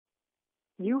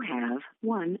You have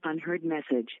one unheard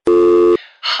message.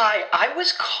 Hi, I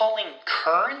was calling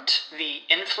Current, the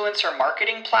influencer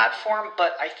marketing platform,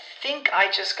 but I think I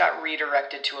just got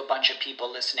redirected to a bunch of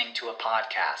people listening to a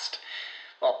podcast.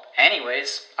 Well,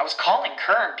 anyways, I was calling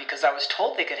Current because I was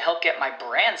told they could help get my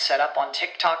brand set up on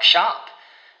TikTok Shop,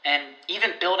 and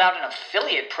even build out an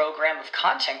affiliate program of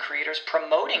content creators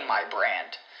promoting my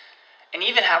brand, and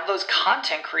even have those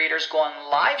content creators go on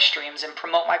live streams and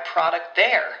promote my product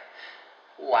there.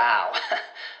 Wow,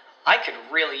 I could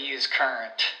really use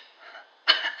Current.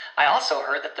 I also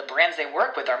heard that the brands they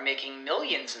work with are making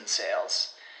millions in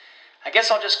sales. I guess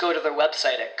I'll just go to their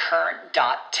website at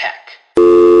current.tech.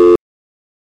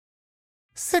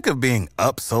 Sick of being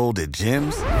upsold at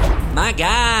gyms? My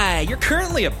guy, you're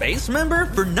currently a base member?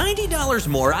 For $90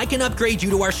 more, I can upgrade you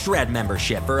to our Shred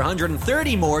membership. For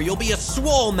 $130 more, you'll be a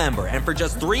Swole member. And for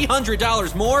just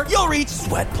 $300 more, you'll reach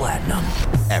Sweat Platinum.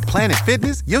 At Planet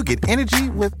Fitness, you'll get energy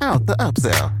without the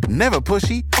upsell. Never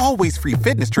pushy, always free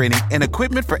fitness training and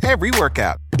equipment for every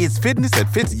workout. It's fitness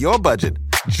that fits your budget.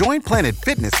 Join Planet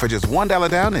Fitness for just $1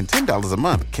 down and $10 a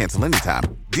month. Cancel anytime.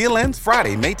 Deal ends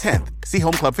Friday, May 10th. See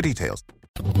Home Club for details.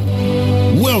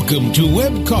 Welcome to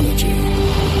Webcology.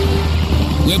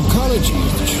 Webcology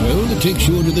is the show that takes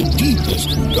you into the deepest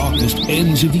and darkest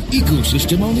ends of the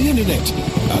ecosystem on the internet.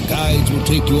 Our guides will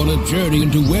take you on a journey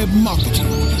into web marketing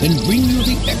and bring you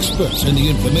the experts and the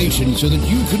information so that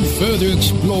you can further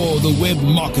explore the web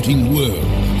marketing world.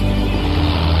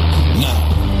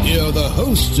 Now, here are the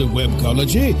hosts of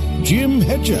Webcology, Jim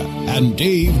Hedger and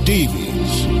Dave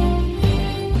Davies.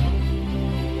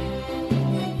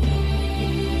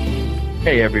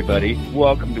 Hey everybody,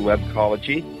 welcome to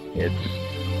Webcology. It's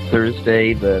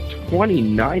Thursday the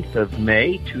 29th of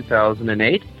May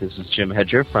 2008. This is Jim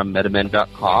Hedger from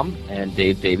MetaMen.com and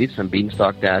Dave Davies from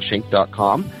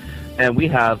Beanstalk-Inc.com, and we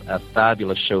have a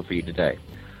fabulous show for you today.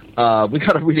 We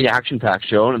got a really action-packed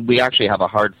show, and we actually have a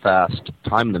hard, fast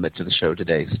time limit to the show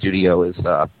today. Studio is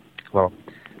going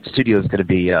to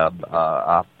be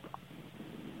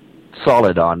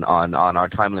solid on our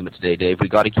time limit today, Dave. We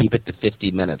got to keep it to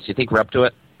 50 minutes. You think we're up to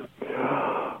it?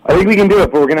 I think we can do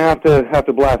it, but we're going to have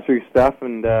to blast through stuff,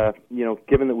 and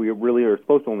given that we really are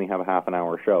supposed to only have a half an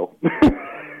hour show,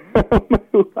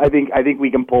 I think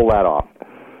we can pull that off.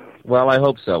 Well, I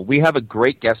hope so. We have a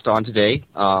great guest on today,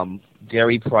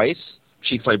 Gary Price,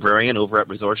 Chief Librarian over at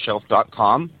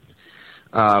ResourceShelf.com.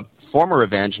 Former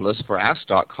evangelist for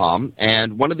Ask.com,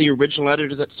 and one of the original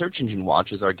editors at Search Engine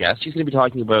Watch is our guest. He's going to be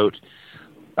talking about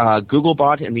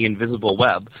Googlebot and the invisible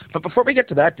web. But before we get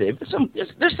to that, Dave,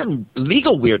 there's some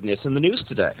legal weirdness in the news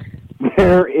today.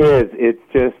 There is. It's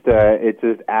just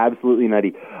absolutely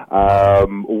nutty.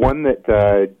 One that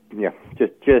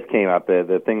just came up.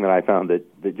 The thing that I found that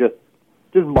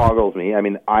just boggles me. I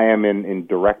mean, I am in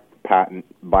direct patent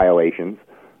violations.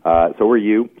 So are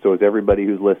you. So is everybody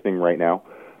who's listening right now.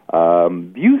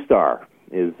 Viewstar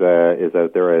is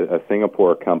out there, a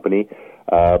Singapore company.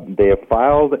 They have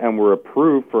filed and were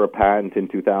approved for a patent in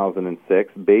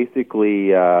 2006, basically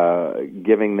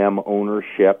giving them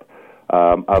ownership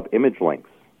of image links.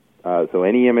 So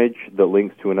any image that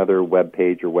links to another web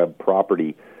page or web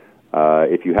property,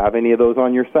 if you have any of those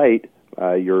on your site,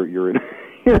 you're in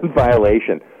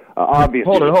violation.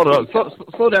 Obviously. Hold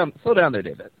on. Slow down there,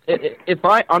 David. If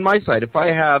I on my site, if I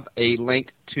have a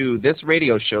link to this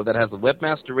radio show that has a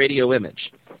Webmaster Radio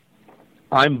image,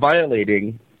 I'm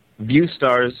violating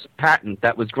Viewstar's patent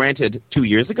that was granted 2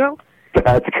 years ago?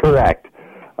 That's correct.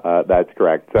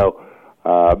 So,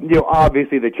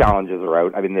 obviously the challenges are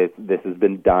out. I mean, this has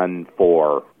been done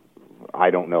for I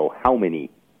don't know how many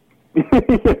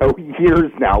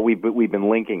years now. We've been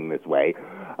linking this way.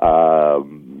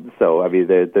 So I mean,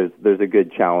 there's a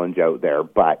good challenge out there,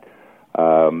 but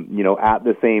at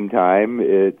the same time,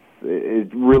 it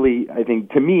really, I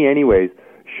think, to me, anyways,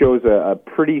 shows a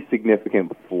pretty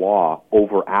significant flaw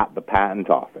over at the patent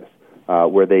office,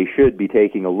 where they should be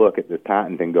taking a look at this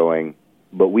patent and going,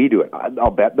 but we do it.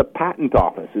 I'll bet the patent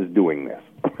office is doing this.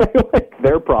 Like,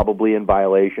 they're probably in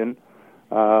violation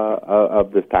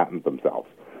of this patent themselves.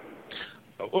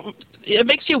 It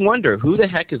makes you wonder who the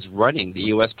heck is running the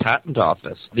U.S. Patent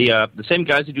Office. The same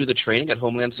guys who do the training at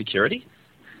Homeland Security?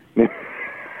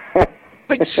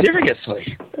 Like,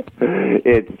 seriously.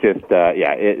 It's just,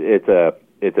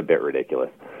 it's a bit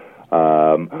ridiculous.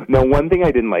 Now, one thing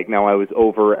I didn't like, now I was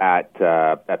over at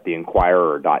the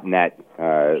Inquirer.net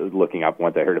looking up,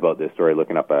 once I heard about this story,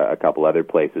 looking up a couple other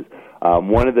places.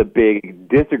 One of the big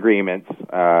disagreements,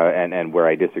 and where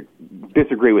I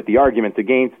disagree with the arguments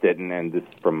against it, and this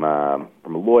is from a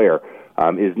lawyer,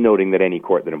 is noting that any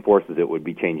court that enforces it would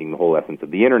be changing the whole essence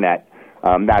of the Internet,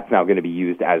 That's now going to be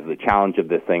used as the challenge of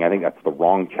this thing. I think that's the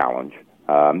wrong challenge.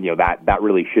 That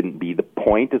really shouldn't be the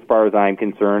point, as far as I'm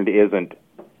concerned. Isn't,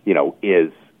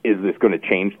 is this going to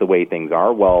change the way things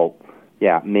are? Well,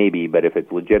 yeah, maybe, but if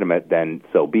it's legitimate, then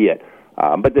so be it.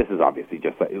 But this is obviously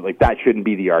just like that shouldn't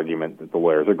be the argument that the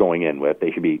lawyers are going in with.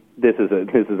 They should be. This is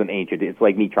an ancient. It's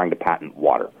like me trying to patent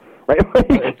water, right?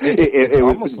 it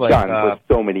was done for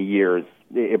so many years.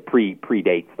 It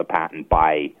predates the patent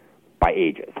by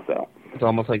ages. So it's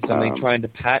almost like somebody trying to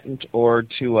patent or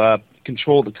to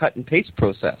control the cut and paste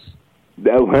process.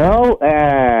 Well,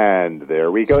 and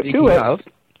there we go. Speaking to it.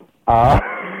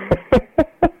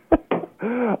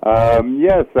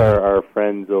 Yes, our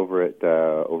friends over at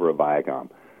Viacom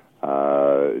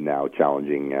now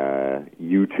challenging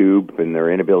YouTube and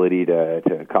their inability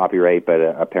to copyright, but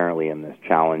apparently in this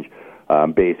challenge,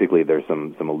 basically there's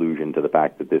some allusion to the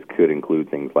fact that this could include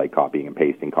things like copying and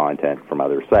pasting content from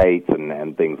other sites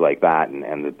and things like that,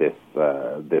 and that this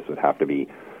would have to be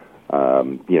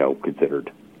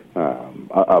considered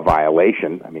a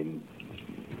violation. I mean,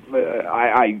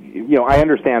 I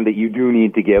understand that you do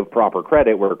need to give proper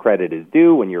credit where credit is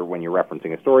due. When you're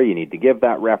referencing a story, you need to give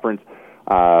that reference.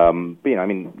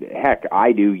 Heck,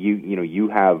 I do. You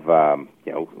have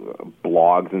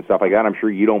blogs and stuff like that. I'm sure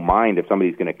you don't mind if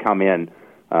somebody's going to come in,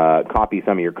 copy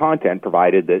some of your content,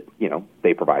 provided that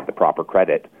they provide the proper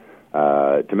credit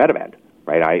to MetaMed.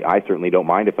 Right? I certainly don't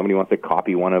mind if somebody wants to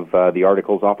copy one of the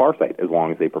articles off our site, as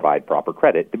long as they provide proper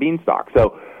credit to Beanstalk.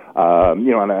 So,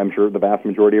 and I'm sure the vast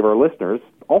majority of our listeners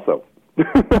also,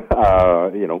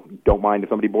 don't mind if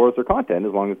somebody borrows their content,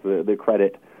 as long as the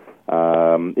credit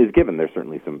is given. There's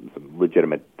certainly some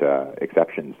legitimate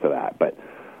exceptions to that, but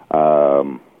as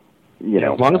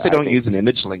long as they don't use an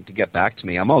image link to get back to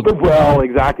me, I'm all good. Well,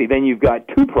 exactly. Then you've got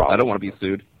two problems. I don't want to be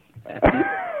sued.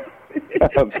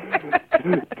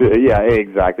 Yeah,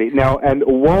 exactly. Now, and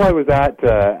while I was at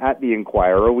the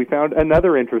Inquirer, we found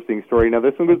another interesting story. Now,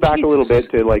 this one goes back a little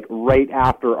bit to like right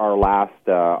after our last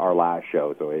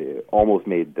show, so it almost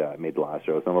made the last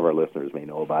show. Some of our listeners may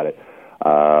know about it.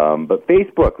 But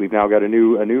Facebook, we've now got a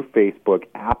new Facebook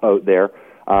app out there.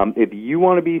 If you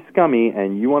want to be scummy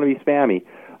and you want to be spammy,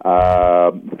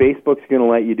 Facebook's going to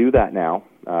let you do that now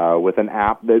with an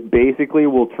app that basically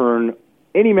will turn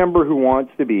any member who wants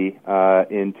to be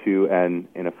into an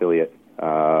affiliate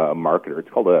marketer. It's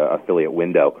called an affiliate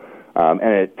window, and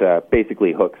it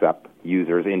basically hooks up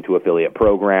users into affiliate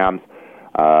programs,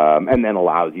 and then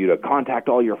allows you to contact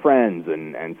all your friends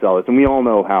and sell this. And we all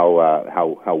know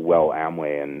how well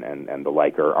Amway and the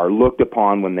like are looked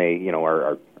upon when they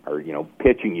are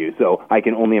pitching you. So I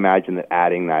can only imagine that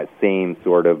adding that same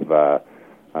sort of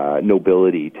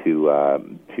nobility to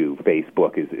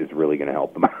Facebook is really going to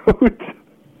help them out.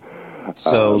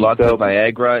 So lots of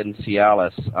Viagra and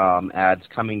Cialis ads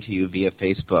coming to you via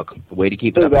Facebook. A way to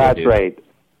keep it up. That's right.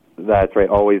 That's right.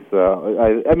 Always.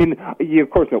 You of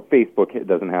course know Facebook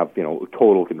doesn't have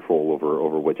total control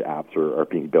over which apps are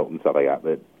being built and stuff like that.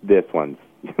 But this one's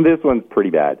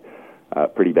pretty bad,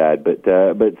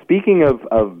 But speaking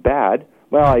of bad,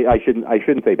 well, I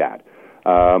shouldn't say bad.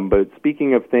 But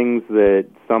speaking of things that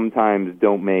sometimes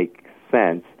don't make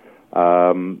sense,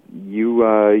 you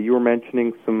were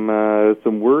mentioning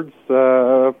some words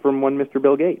from one Mr.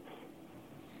 Bill Gates.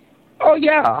 Oh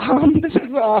yeah,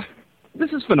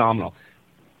 this is phenomenal.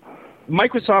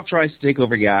 Microsoft tries to take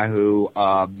over Yahoo.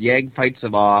 Yang fights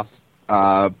him off.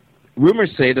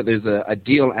 Rumors say that there's a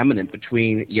deal imminent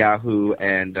between Yahoo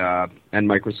and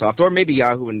Microsoft, or maybe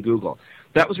Yahoo and Google.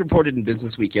 That was reported in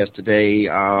Business Week yesterday.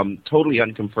 Totally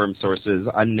unconfirmed sources,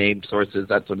 unnamed sources,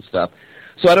 that sort of stuff.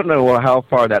 So I don't know how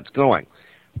far that's going.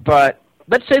 But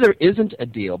let's say there isn't a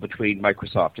deal between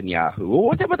Microsoft and Yahoo.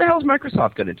 What the hell is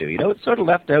Microsoft going to do? It's sort of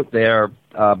left out there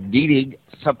needing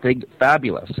something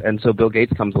fabulous. And so Bill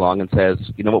Gates comes along and says,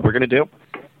 you know what we're going to do?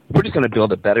 We're just going to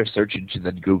build a better search engine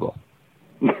than Google.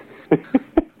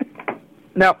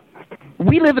 Now,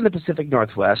 we live in the Pacific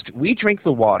Northwest. We drink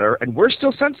the water, and we're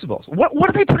still sensible. What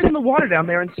are they putting in the water down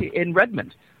there in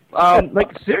Redmond?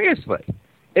 Seriously.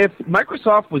 If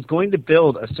Microsoft was going to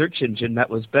build a search engine that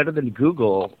was better than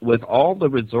Google with all the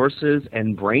resources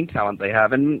and brain talent they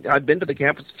have, and I've been to the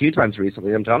campus a few times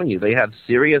recently, I'm telling you, they have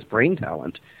serious brain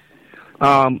talent.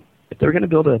 If they're going to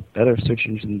build a better search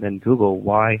engine than Google,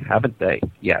 why haven't they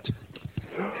yet?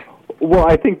 Well,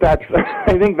 I think that's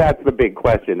the big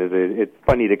question. It's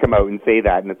funny to come out and say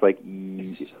that, and it's like,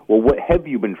 well, what have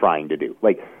you been trying to do?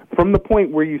 Like, from the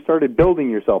point where you started building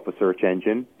yourself a search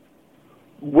engine,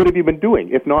 what have you been doing,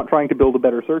 if not trying to build a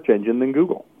better search engine than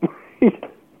Google?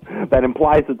 That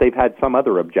implies that they've had some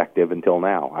other objective until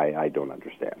now. I don't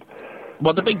understand.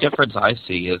 Well, the big difference I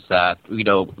see is that,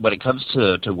 when it comes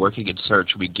to working in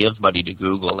search, we give money to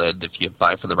Google, and if you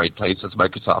apply for the right places,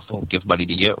 Microsoft will give money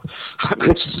to you.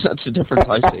 That's the difference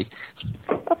I see.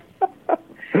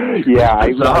 Yeah, I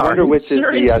wonder which is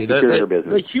the superior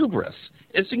business. The hubris.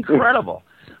 It's incredible.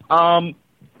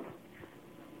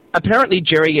 Apparently,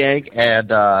 Jerry Yang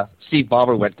and Steve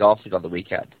Ballmer went golfing on the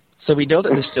weekend, so we know that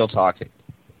they're still talking.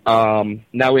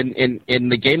 Now, in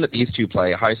the game that these two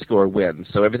play, a high score wins,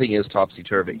 so everything is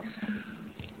topsy-turvy.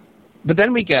 But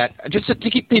then we get, just to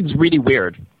keep things really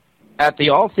weird, at the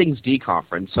All Things D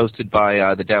conference hosted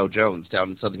by the Dow Jones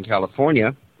down in Southern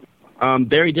California,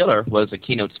 Barry Diller was a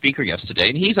keynote speaker yesterday,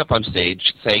 and he's up on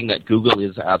stage saying that Google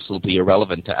is absolutely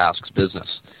irrelevant to Ask's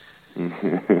business.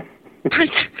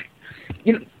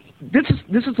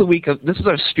 This is the week of, this is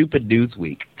our stupid news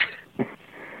week.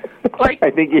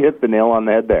 I think you hit the nail on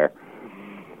the head there.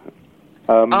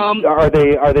 Are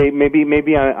they?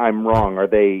 Maybe I'm wrong. Are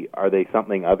they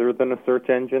something other than a search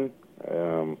engine?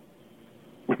 Well,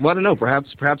 I don't know.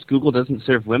 Perhaps Google doesn't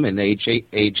serve women age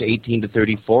 18 to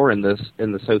 34 in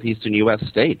the southeastern U.S.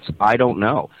 states. I don't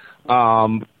know.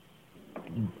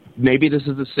 Maybe this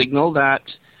is a signal that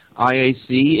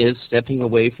IAC is stepping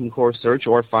away from core search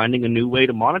or finding a new way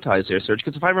to monetize their search.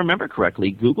 Because if I remember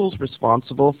correctly, Google's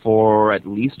responsible for at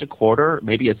least a quarter,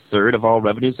 maybe a third of all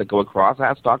revenues that go across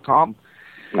Ask.com.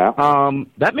 Yeah.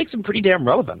 That makes them pretty damn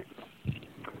relevant.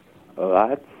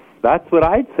 That's what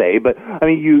I'd say. But I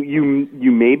mean,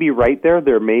 you may be right there.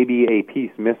 There may be a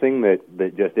piece missing that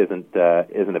just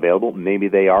isn't available. Maybe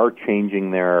they are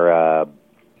changing their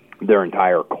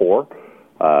entire core.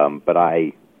 But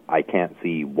I can't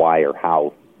see why or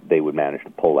how they would manage to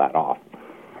pull that off.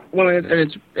 Well, and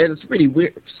it's really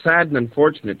weird, sad and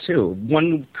unfortunate too.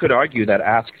 One could argue that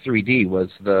Ask 3D was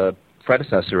the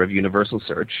predecessor of Universal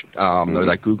Search, or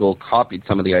that Google copied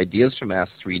some of the ideas from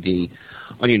Ask 3D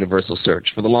on Universal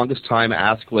Search. For the longest time,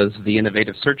 Ask was the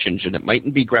innovative search engine. It mightn't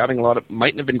have been grabbing a lot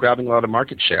of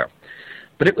market share,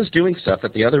 but it was doing stuff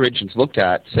that the other engines looked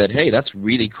at, said, "Hey, that's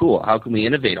really cool. How can we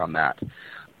innovate on that?"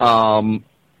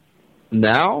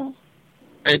 Now,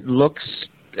 it looks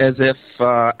as if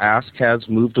Ask has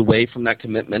moved away from that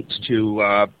commitment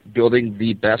to building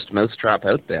the best mousetrap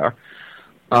out there.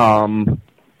 I'm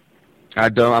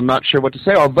not sure what to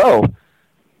say, although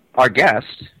our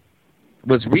guest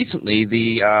was recently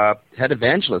the head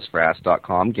evangelist for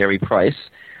Ask.com, Gary Price.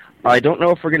 I don't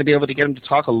know if we're going to be able to get him to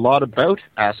talk a lot about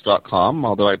Ask.com,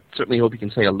 although I certainly hope he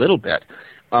can say a little bit.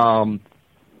 The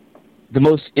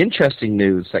most interesting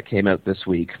news that came out this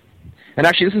week, and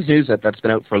actually this is news that's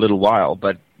been out for a little while,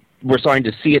 but we're starting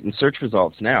to see it in search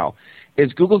results now,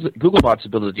 is Googlebot's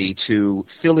ability to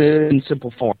fill in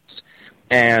simple forms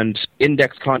and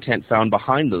index content found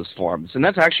behind those forms. And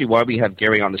that's actually why we have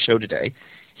Gary on the show today.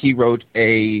 He wrote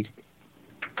a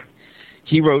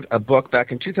book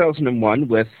back in 2001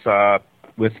 with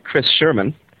Chris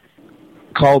Sherman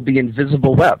called The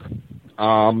Invisible Web.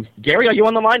 Gary, are you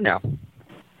on the line now?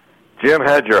 Jim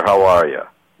Hedger, how are you?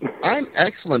 I'm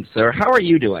excellent, sir. How are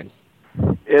you doing?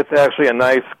 It's actually a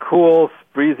nice, cool,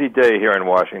 breezy day here in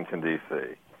Washington, D.C.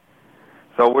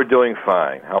 So we're doing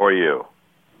fine. How are you?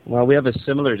 Well, we have a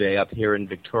similar day up here in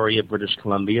Victoria, British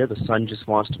Columbia. The sun just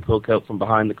wants to poke out from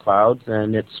behind the clouds,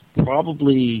 and it's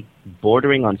probably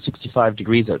bordering on 65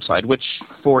 degrees outside, which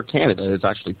for Canada is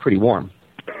actually pretty warm.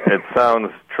 It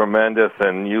sounds tremendous,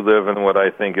 and you live in what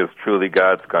I think is truly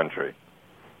God's country,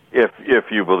 if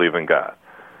you believe in God.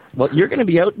 Well, you're going to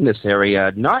be out in this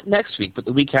area, not next week, but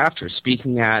the week after,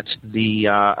 speaking at the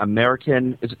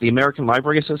American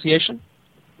Library Association?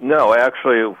 No,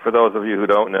 actually, for those of you who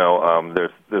don't know,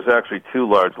 there's actually two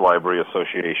large library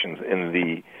associations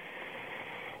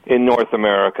in North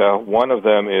America. One of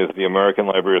them is the American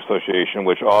Library Association,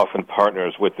 which often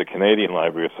partners with the Canadian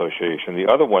Library Association.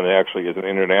 The other one actually is an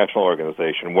international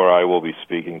organization where I will be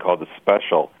speaking called the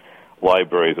Special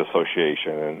Libraries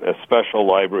Association. And a special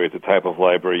library is the type of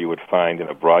library you would find in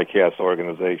a broadcast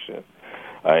organization,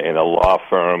 in a law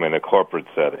firm, in a corporate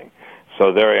setting.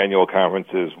 So their annual conference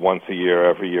is once a year,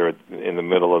 every year in the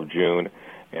middle of June,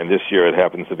 and this year it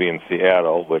happens to be in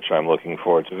Seattle, which I'm looking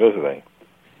forward to visiting.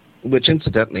 Which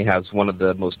incidentally has one of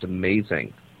the most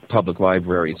amazing public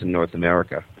libraries in North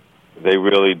America. They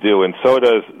really do, and so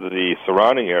does the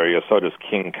surrounding area, so does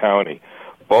King County.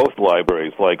 Both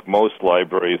libraries, like most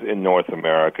libraries in North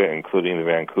America, including the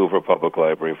Vancouver Public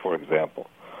Library, for example,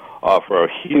 offer a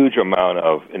huge amount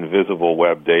of invisible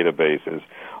web databases,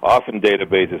 often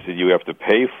databases that you have to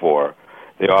pay for.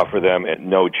 They offer them at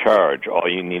no charge. All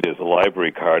you need is a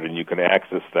library card, and you can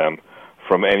access them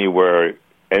from anywhere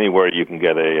you can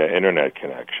get a internet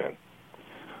connection,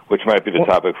 which might be the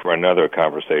topic for another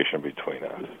conversation between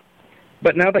us.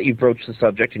 But now that you've broached the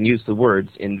subject and used the words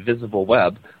invisible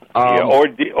web... or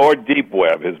deep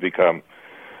web has become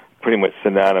pretty much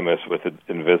synonymous with the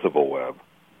invisible web.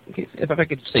 Okay, if I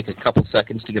could just take a couple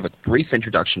seconds to give a brief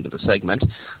introduction to the segment.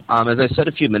 As I said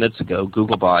a few minutes ago,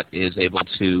 Googlebot is able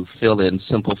to fill in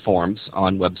simple forms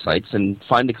on websites and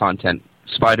find the content,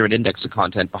 spider and index the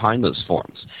content behind those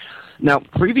forms. Now,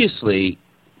 previously,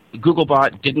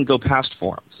 Googlebot didn't go past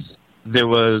forms. There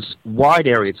was wide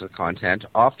areas of content,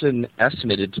 often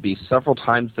estimated to be several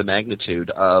times the magnitude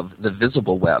of the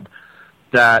visible web,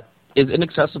 that is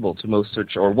inaccessible to most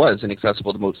search, or was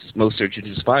inaccessible to most search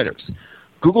engine spiders.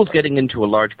 Google's getting into a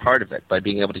large part of it by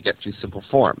being able to get through simple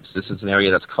forms. This is an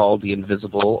area that's called the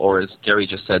invisible, or as Gary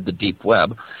just said, the deep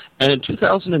web. And in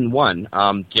 2001,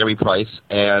 Gary Price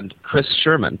and Chris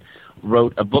Sherman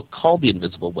wrote a book called The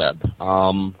Invisible Web.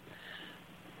 How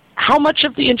much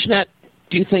of the Internet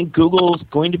do you think Google's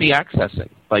going to be accessing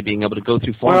by being able to go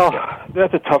through forms? Well,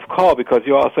 that's a tough call because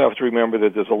you also have to remember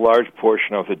that there's a large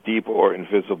portion of the deep or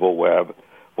invisible web,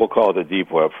 we'll call it the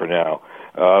deep web for now,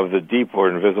 of the deep or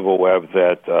invisible web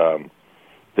that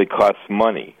costs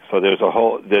money. So there's a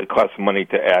whole that costs money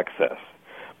to access,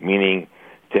 meaning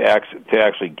to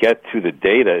actually get to the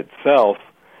data itself,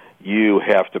 you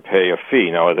have to pay a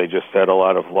fee. Now, as I just said, a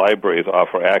lot of libraries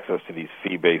offer access to these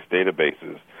fee-based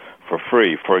databases for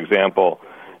free. For example,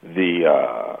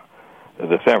 the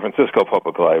San Francisco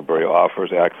Public Library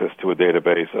offers access to a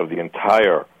database of the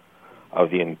entire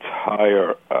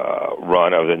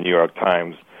run of the New York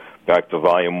Times back to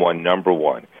Volume 1, Number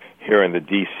 1. Here in the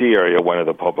D.C. area, one of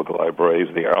the public libraries,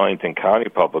 the Arlington County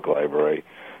Public Library,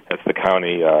 that's the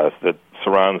county that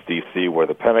surrounds D.C. where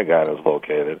the Pentagon is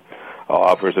located,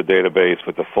 offers a database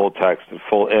with the full text and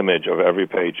full image of every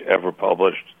page ever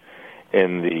published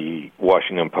in the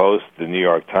Washington Post, the New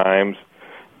York Times,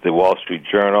 the Wall Street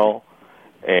Journal,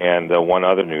 and one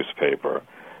other newspaper.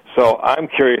 So I'm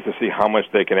curious to see how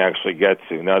much they can actually get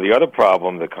to. Now, the other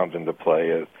problem that comes into play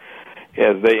is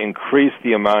as they increase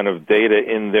the amount of data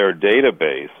in their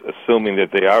database, assuming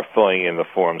that they are filling in the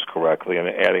forms correctly and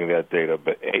adding that data,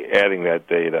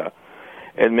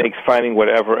 it makes finding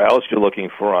whatever else you're looking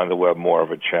for on the web more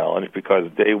of a challenge because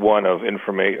day one of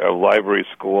a library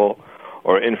school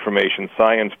or information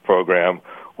science program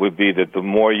would be that the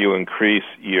more you increase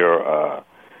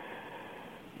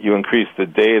the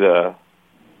data,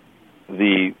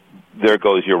 there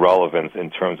goes your relevance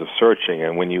in terms of searching.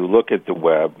 And when you look at the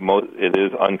web, it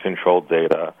is uncontrolled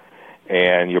data,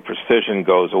 and your precision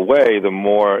goes away the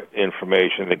more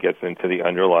information that gets into the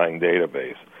underlying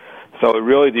database. So it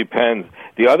really depends.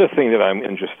 The other thing that I'm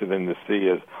interested in to see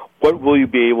is what will you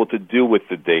be able to do with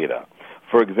the data?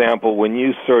 For example, when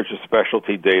you search a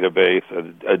specialty database,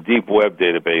 a deep web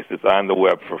database that's on the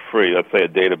web for free, let's say a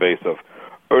database of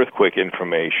earthquake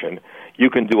information, you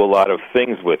can do a lot of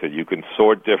things with it. You can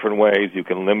sort different ways, you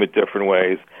can limit different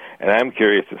ways, and I'm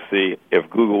curious to see if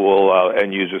Google will allow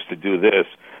end users to do this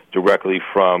directly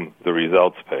from the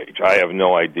results page. I have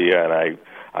no idea, and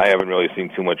I haven't really seen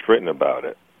too much written about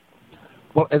it.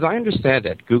 Well, as I understand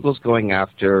it, Google's going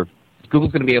to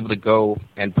be able to go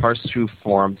and parse through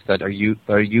forms that are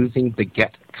using the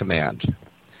get command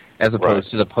as opposed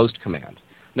to the post command.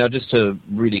 Now, just to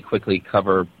really quickly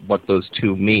cover what those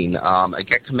two mean, a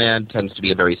get command tends to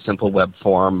be a very simple web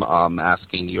form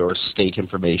asking your state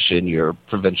information, your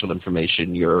provincial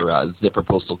information, your zip or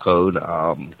postal code,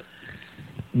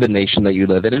 the nation that you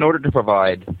live in order to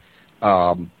provide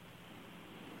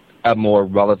a more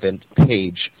relevant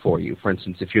page for you. For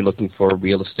instance, if you're looking for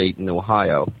real estate in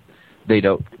Ohio,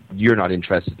 you're not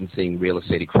interested in seeing real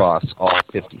estate across all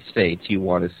 50 states. You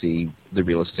want to see the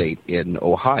real estate in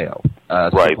Ohio.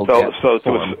 Right.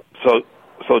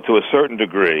 So to a certain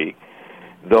degree,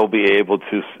 they'll be able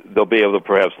to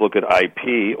perhaps look at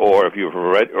IP, or if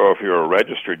you're a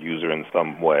registered user in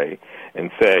some way,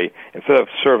 and say instead of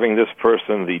serving this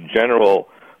person the general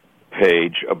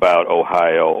page about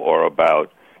Ohio or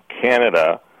about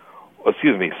Canada,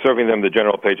 serving them the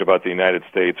general page about the United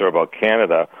States or about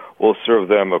Canada, we'll serve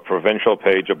them a provincial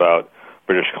page about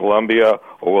British Columbia,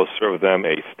 or we'll serve them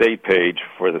a state page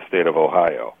for the state of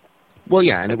Ohio. Well,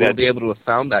 yeah, and it will be able to have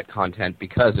found that content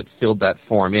because it filled that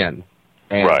form in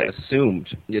and assumed,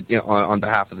 on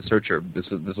behalf of the searcher, this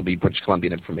will be British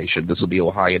Columbian information, this will be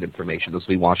Ohio information, this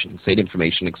will be Washington State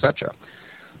information, etc.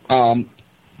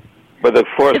 But of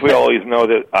course, we always know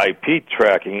that IP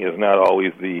tracking is not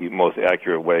always the most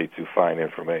accurate way to find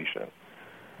information.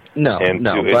 And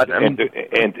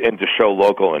to show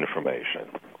local information.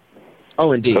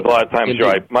 Oh, indeed. Because a lot of times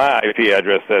my IP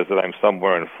address says that I'm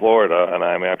somewhere in Florida, and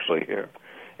I'm actually here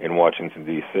in Washington,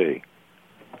 D.C.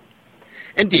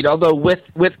 Indeed, although with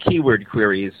keyword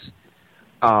queries,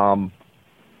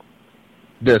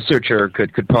 the searcher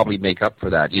could probably make up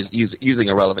for that using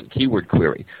a relevant keyword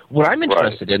query. What I'm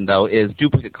interested in, though, is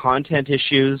duplicate content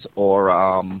issues or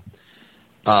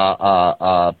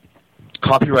copyright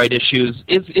issues.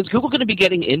 Is Google going to be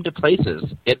getting into places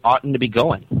it oughtn't to be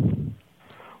going?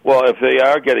 Well, if they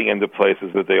are getting into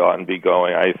places that they oughtn't be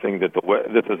going, I think that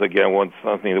this is, again,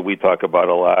 something that we talk about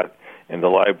a lot in the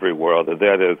library world. If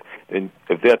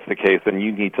that's the case, then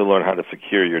you need to learn how to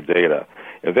secure your data.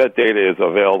 If that data is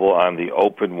available on the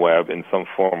open web in some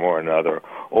form or another,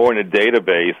 or in a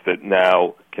database that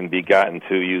now can be gotten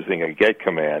to using a GET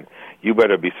command, you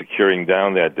better be securing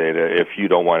down that data if you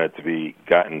don't want it to be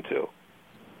gotten to.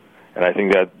 And I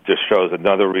think that just shows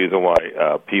another reason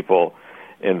why people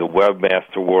in the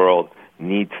webmaster world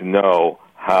need to know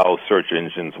how search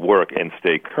engines work and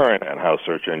stay current on how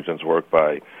search engines work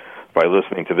by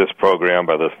listening to this program,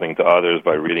 by listening to others,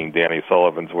 by reading Danny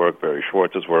Sullivan's work, Barry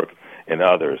Schwartz's work, and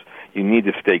others. You need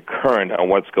to stay current on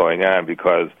what's going on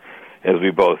because, as we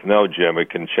both know, Jim, it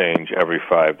can change every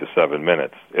 5 to 7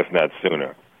 minutes, if not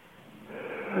sooner.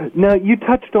 Now, you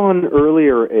touched on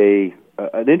earlier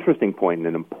an interesting point and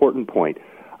an important point,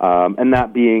 and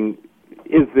that being,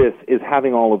 is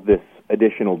having all of this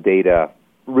additional data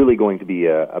really going to be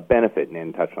a benefit?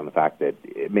 And touched on the fact that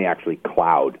it may actually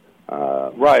cloud.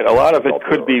 Right. A lot of it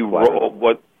could be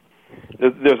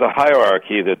there's a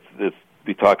hierarchy that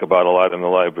we talk about a lot in the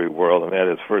library world, and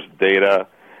that is first data,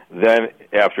 then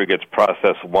after it gets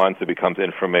processed once, it becomes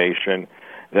information,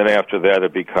 then after that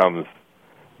it becomes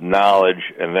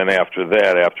knowledge, and then after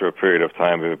that, after a period of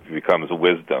time, it becomes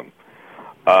wisdom.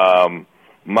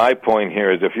 My point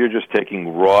here is if you're just taking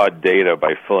raw data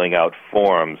by filling out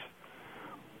forms,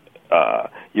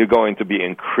 you're going to be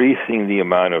increasing the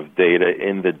amount of data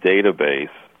in the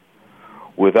database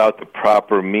without the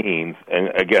proper means, and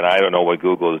again, I don't know what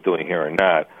Google is doing here or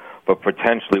not, but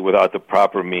potentially without the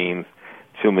proper means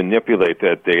to manipulate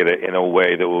that data in a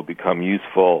way that will become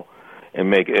useful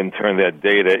and turn that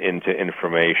data into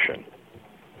information.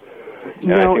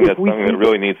 And I think that's something that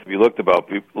really needs to be looked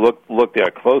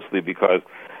at closely because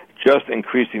just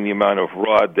increasing the amount of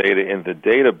raw data in the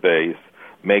database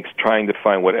makes trying to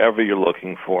find whatever you're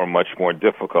looking for much more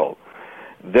difficult.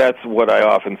 That's what I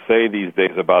often say these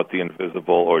days about the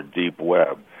invisible or deep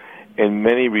web. In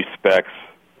many respects,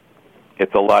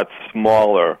 it's a lot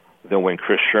smaller than when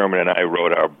Chris Sherman and I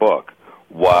wrote our book.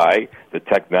 Why? The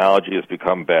technology has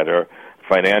become better.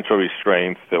 Financial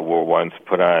restraints that were once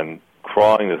put on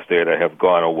crawling this data have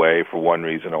gone away for one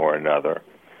reason or another.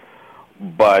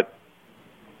 But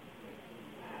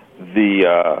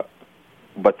the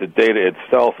data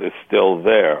itself is still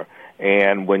there.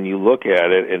 And when you look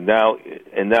at it, and now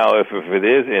if it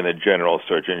is in a general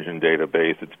search engine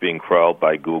database, it's being crawled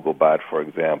by Googlebot, for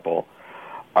example,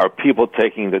 are people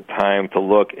taking the time to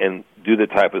look and do the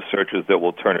type of searches that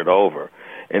will turn it over?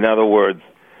 In other words,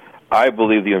 I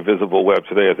believe the invisible web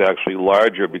today is actually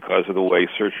larger because of the way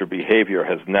searcher behavior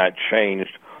has not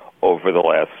changed over the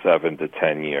last 7 to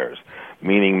 10 years.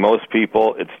 Meaning most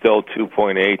people, it's still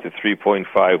 2.8 to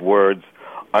 3.5 words,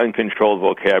 uncontrolled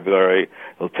vocabulary.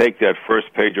 They'll take that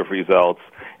first page of results,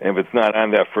 and if it's not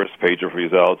on that first page of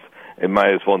results, it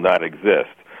might as well not exist.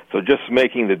 So just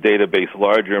making the database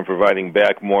larger and providing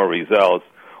back more results,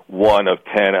 1 of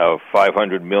 10 of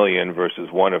 500 million versus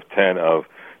 1 of 10 of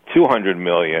 200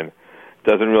 million,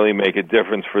 doesn't really make a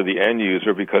difference for the end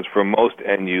user because for most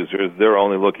end users, they're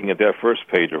only looking at that first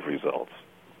page of results.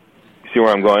 You see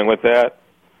where I'm going with that?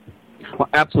 Well,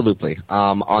 absolutely.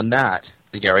 On that,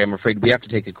 Gary, I'm afraid we have to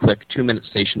take a quick 2-minute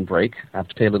station break. I have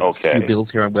to pay a few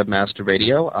bills here on Webmaster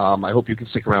Radio. I hope you can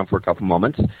stick around for a couple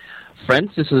moments.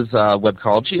 Friends, this is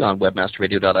Webcology on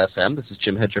WebmasterRadio.fm. This is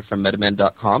Jim Hedger from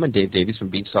MetaMen.com and Dave Davies from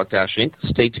Beanstalk-Inc.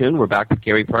 Stay tuned. We're back with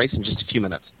Gary Price in just a few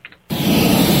minutes.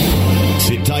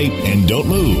 Sit tight and don't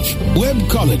move.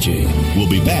 Webcology. We'll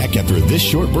be back after this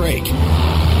short break.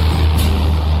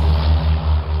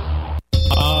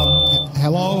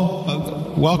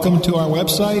 Hello? Welcome to our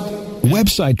website.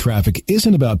 Website traffic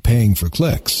isn't about paying for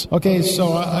clicks. Okay,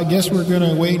 so I guess we're going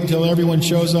to wait until everyone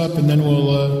shows up and then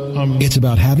we'll... It's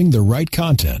about having the right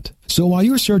content. So while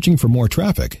you're searching for more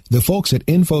traffic, the folks at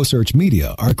InfoSearch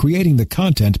Media are creating the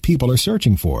content people are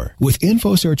searching for. With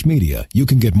InfoSearch Media, you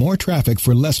can get more traffic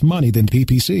for less money than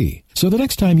PPC. So the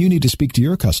next time you need to speak to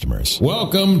your customers...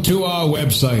 Welcome to our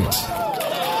website.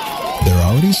 They're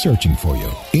already searching for you.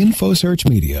 InfoSearch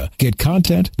Media. Get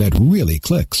content that really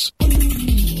clicks.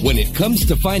 When it comes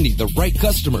to finding the right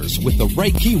customers with the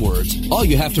right keywords, all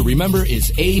you have to remember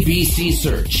is ABC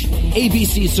Search.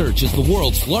 ABC Search is the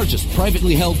world's largest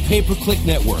privately held pay-per-click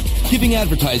network, giving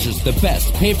advertisers the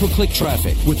best pay-per-click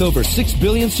traffic with over 6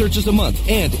 billion searches a month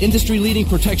and industry-leading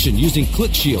protection using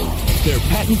ClickShield. Their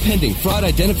patent-pending fraud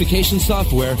identification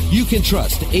software, you can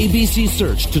trust ABC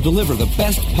Search to deliver the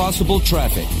best possible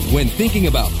traffic. When thinking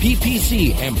about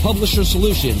PPC and publisher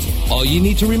solutions, all you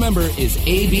need to remember is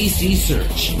ABC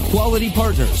Search. Quality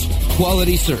partners,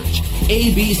 quality search.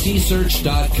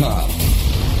 abcsearch.com.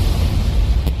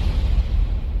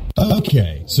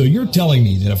 Okay, so you're telling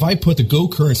me that if I put the Go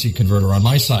Currency Converter on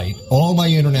my site, all my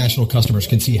international customers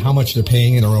can see how much they're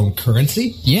paying in their own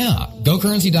currency? Yeah,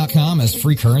 GoCurrency.com has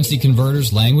free currency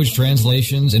converters, language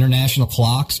translations, international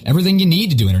clocks, everything you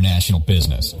need to do international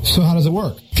business. So how does it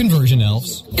work? Conversion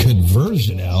elves.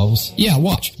 Conversion elves? Yeah,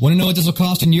 watch. Want to know what this will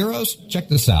cost in euros? Check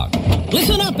this out.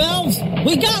 Listen up, elves.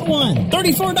 We got one.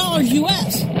 $34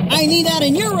 US. I need that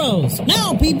in euros.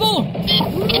 Now, people.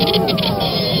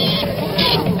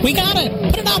 We got it.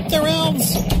 Put it up there,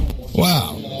 elves.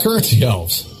 Wow, currency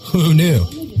elves. Who knew?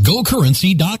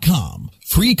 GoCurrency.com.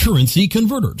 Free currency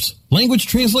converters, language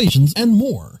translations, and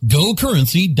more.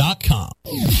 GoCurrency.com.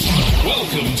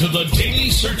 Welcome to the Daily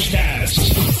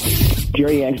Searchcast.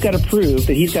 Jerry Yang's got to prove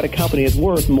that he's got a company that's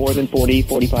worth more than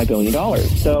 $45 billion.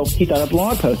 So he's done a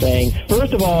blog post saying,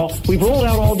 first of all, we've rolled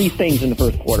out all these things in the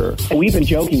first quarter, and we've been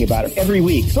joking about it every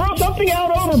week. Throw something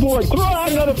out overboard. Throw out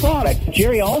another product.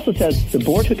 Jerry also says the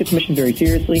board took its mission very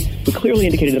seriously. We clearly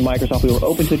indicated to Microsoft we were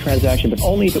open to a transaction, but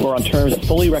only if it were on terms that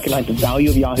fully recognized the value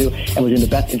of Yahoo and was in the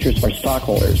best interest of our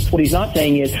stockholders. What he's not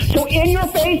saying is, so in your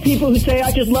face, people who say,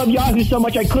 I just love Yahoo so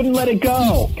much I couldn't let it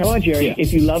go. Come on, Jerry. Yeah.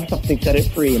 If you love something, set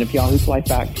it free. And if Yahoo flies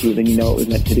back to you, then you know it was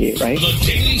meant to be, right? The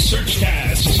Daily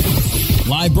Searchcast.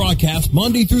 Live broadcast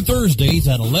Monday through Thursdays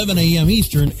at 11 a.m.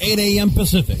 Eastern, 8 a.m.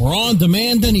 Pacific. Or on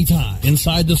demand anytime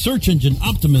inside the Search Engine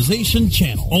Optimization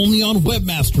channel. Only on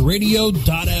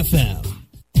WebmasterRadio.fm.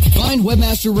 Find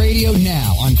Webmaster Radio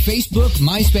now on Facebook,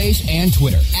 MySpace, and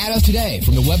Twitter. Add us today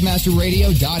from the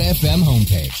WebmasterRadio.fm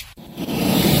homepage.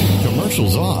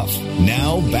 Commercials off.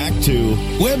 Now back to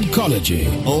Webcology,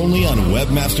 only on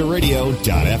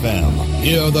WebmasterRadio.fm.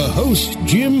 Here are the hosts,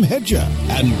 Jim Hedger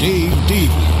and Dave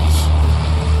Davies.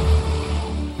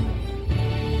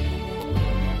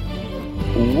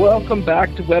 Welcome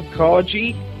back to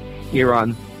Webcology here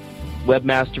on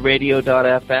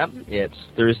WebmasterRadio.fm. It's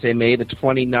Thursday, May the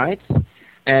 29th,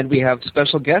 and we have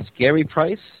special guest Gary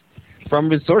Price from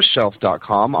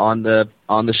ResourceShelf.com on the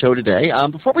show today.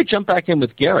 Before we jump back in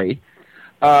with Gary,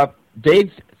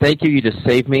 Dave, thank you. You just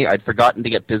saved me. I'd forgotten to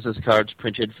get business cards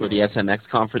printed for the SMX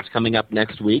conference coming up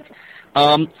next week.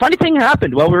 Funny thing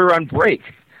happened while we were on break.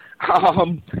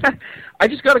 I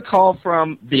just got a call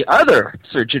from the other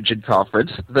Search Engine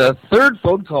Conference, the third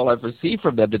phone call I've received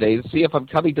from them today to see if I'm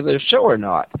coming to their show or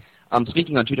not. I'm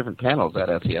speaking on two different panels at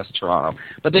SES Toronto,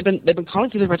 but they've been calling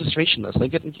through the registration list. They're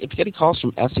getting calls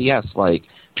from SES like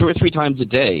 2 or 3 times a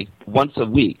day, once a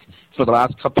week, for the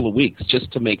last couple of weeks,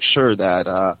 just to make sure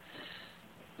that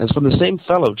it's from the same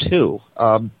fellow too.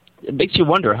 It makes you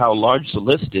wonder how large the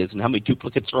list is and how many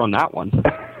duplicates are on that one.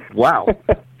 Wow.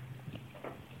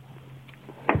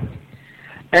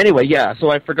 Anyway, yeah,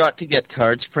 so I forgot to get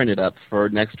cards printed up for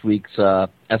next week's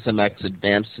SMX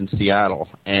Advanced in Seattle,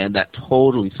 and that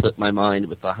totally slipped my mind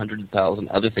with 100,000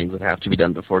 other things that have to be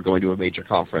done before going to a major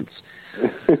conference.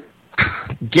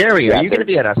 Gary, are you going to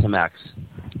be at SMX?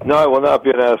 No, I will not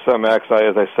be at SMX.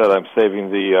 As I said, I'm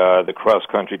saving the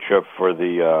cross-country trip for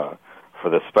the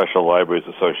Special Libraries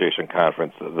Association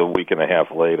conference the week and a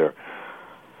half later.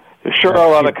 There sure are a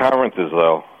lot of conferences,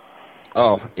 though.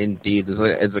 Oh, indeed.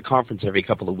 There's a conference every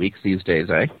couple of weeks these days,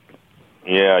 eh?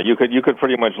 Yeah, you could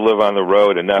pretty much live on the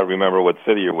road and not remember what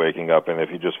city you're waking up in if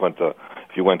you went to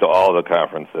all the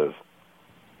conferences.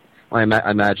 Well, I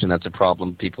imagine that's a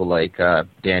problem people like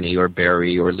Danny or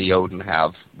Barry or Lee Oden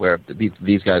have, where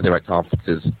these guys are at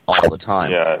conferences all the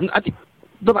time. Yeah. And I think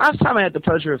the last time I had the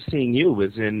pleasure of seeing you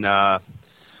was in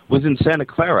Santa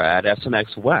Clara at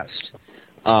SMX West.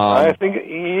 I think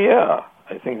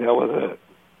that was it.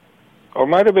 Or it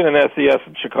might have been an SES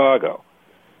in Chicago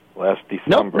last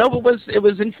December. No, it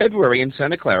was in February in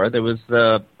Santa Clara. There was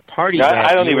the party. Yeah,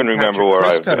 I don't even remember where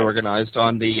I was. Organized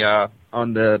on the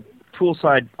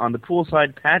poolside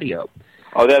patio.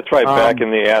 Oh, that's right, back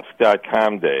in the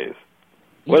Ask.com days.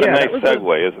 What a nice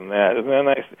segue, isn't that? Isn't that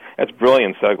nice? That's a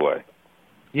brilliant segue.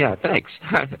 Yeah, thanks.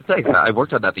 Thanks. I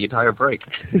worked on that the entire break.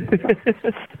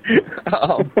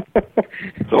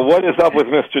 So what is up with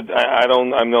Mr.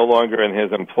 I'm no longer in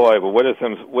his employ, but what is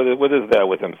that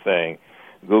with him saying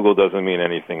Google doesn't mean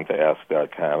anything to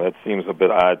Ask.com. That seems a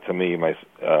bit odd to me.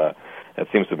 That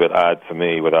seems a bit odd to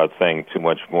me without saying too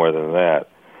much more than that.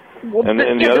 Well, and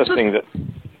the other thing that...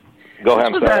 Go ahead,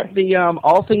 I'm This was sorry. at the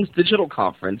All Things Digital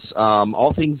Conference,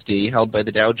 All Things D, held by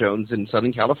the Dow Jones in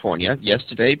Southern California.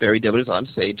 Yesterday, Barry Diller was on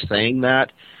stage saying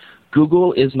that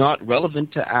Google is not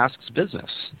relevant to Ask's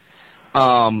business.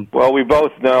 Well, we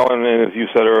both know, and as you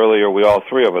said earlier, we all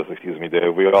three of us, excuse me,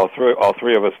 Dave, all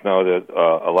three of us know that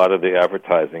a lot of the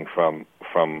advertising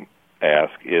from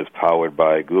Ask is powered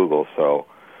by Google. So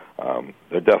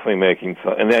they're definitely making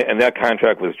some, and that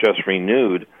contract was just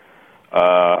renewed,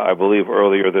 I believe,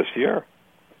 earlier this year.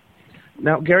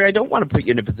 Now, Gary, I don't want to put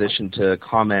you in a position to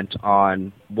comment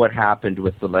on what happened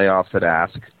with the layoffs at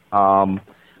Ask,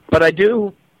 but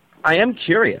I am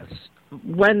curious.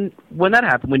 When that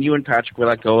happened, when you and Patrick were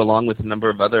let go, along with a number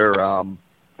of other,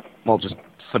 just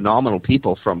phenomenal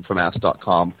people from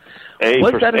Ask.com,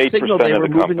 was that a signal they were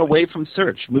moving away from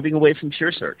search, moving away from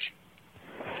pure search?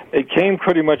 It came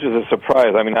pretty much as a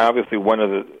surprise. I mean, obviously, one of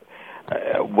the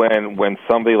when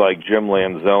somebody like Jim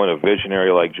Lanzone, a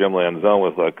visionary like Jim Lanzone,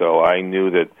 was let go, I knew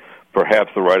that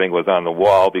perhaps the writing was on the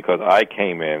wall because I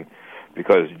came into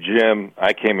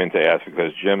Ask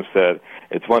because Jim said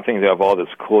it's one thing to have all this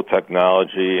cool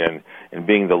technology and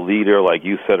being the leader, like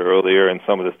you said earlier, in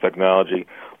some of this technology,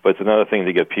 but it's another thing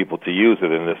to get people to use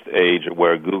it in this age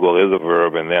where Google is a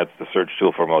verb and that's the search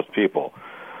tool for most people,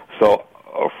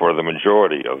 or for the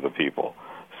majority of the people.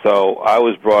 So I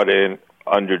was brought in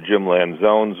under Jim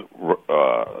Lanzone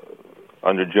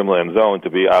to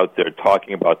be out there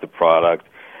talking about the product,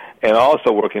 and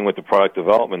also working with the product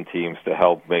development teams to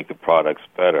help make the products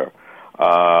better.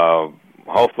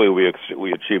 Hopefully, we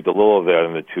achieved a little of that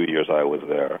in the 2 years I was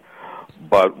there.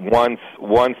 But once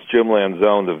Jim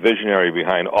Lanzone, the visionary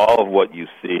behind all of what you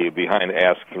see, behind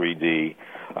Ask 3D,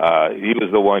 he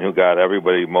was the one who got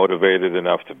everybody motivated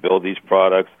enough to build these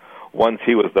products. Once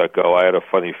he was let go, I had a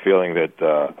funny feeling that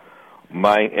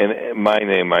my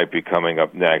name might be coming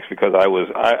up next because I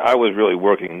was really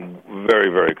working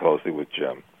very, very closely with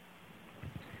Jim.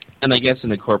 And I guess in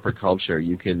the corporate culture,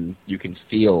 you can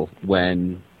feel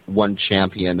when one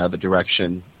champion of a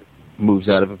direction moves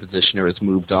out of a position or has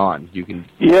moved on. Jim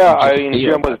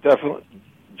was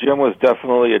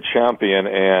definitely a champion,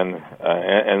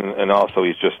 and also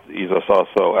he's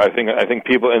also I think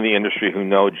people in the industry who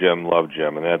know Jim love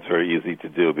Jim, and that's very easy to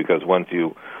do because once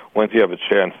you have a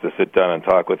chance to sit down and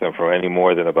talk with him for any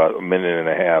more than about a minute and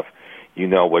a half, you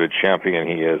know what a champion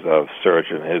he is of search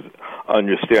and his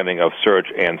understanding of search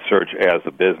and search as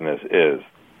a business is.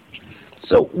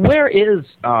 So where is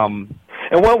I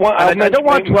don't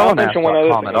want to dwell on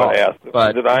Ask.com at all,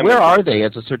 but where are they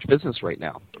as a search business right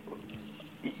now?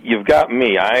 You've got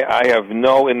me. I have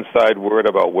no inside word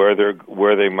about where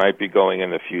they might be going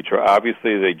in the future.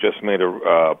 Obviously, they just made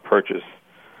a purchase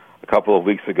a couple of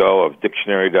weeks ago of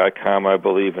Dictionary.com, I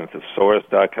believe, and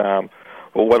Thesaurus.com.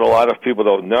 But what a lot of people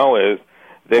don't know is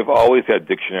they've always had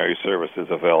dictionary services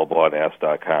available on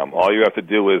Ask.com. All you have to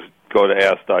do is go to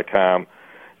Ask.com,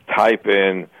 type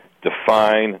in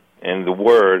define and the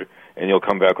word, and you'll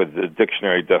come back with the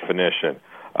dictionary definition.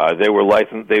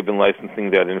 They've been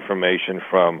licensing that information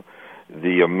from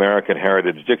the American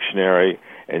Heritage Dictionary,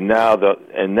 and now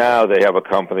they have a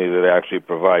company that actually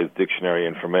provides dictionary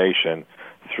information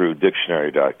through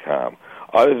Dictionary.com.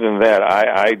 Other than that,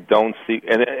 I don't see.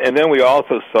 And then we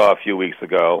also saw a few weeks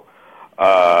ago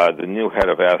the new head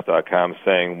of Ask.com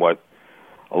saying what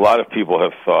a lot of people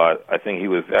have thought. I think he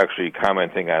was actually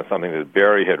commenting on something that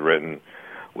Barry had written,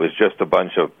 was just a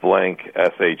bunch of blank,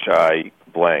 SHI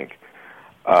blank.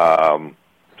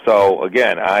 So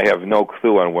again, I have no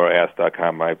clue on where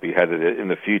Ask.com might be headed in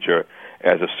the future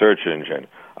as a search engine.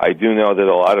 I do know that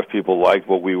a lot of people liked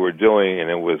what we were doing, and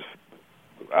it was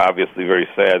obviously very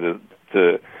sad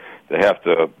to have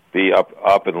to be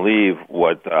up and leave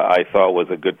what I thought was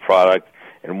a good product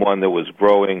and one that was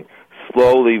growing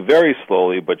slowly, very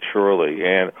slowly but surely,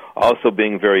 and also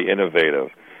being very innovative.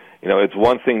 You know, it's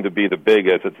one thing to be the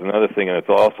biggest, it's another thing, and it's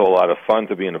also a lot of fun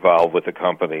to be involved with a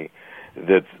company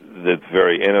that's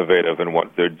very innovative in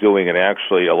what they're doing, and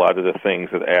actually a lot of the things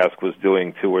that Ask was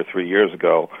doing 2 or 3 years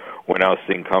ago we're now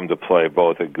seeing come to play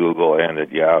both at Google and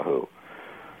at Yahoo.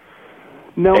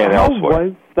 No, and how elsewhere.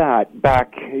 was that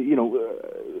back?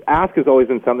 Ask has always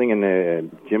been something, and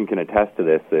Jim can attest to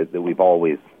this, that we've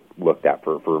always looked at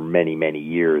for many, many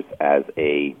years as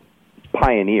a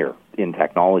pioneer in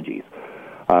technologies.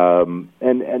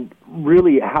 And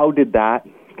really, how did that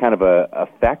kind of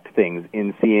affect things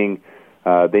in seeing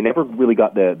they never really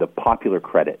got the popular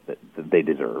credit that they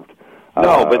deserved?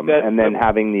 No, but and then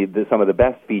having some of the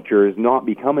best features not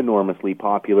become enormously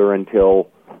popular until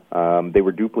they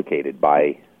were duplicated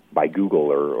by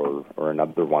Google or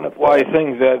another one of them. Well, I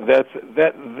think that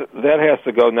has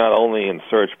to go not only in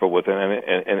search but within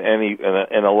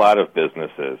in a lot of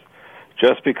businesses.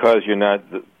 Just because you're not,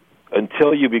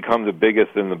 until you become the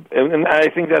biggest and I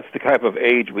think that's the type of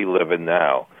age we live in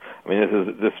now. I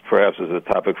mean, this perhaps is a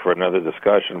topic for another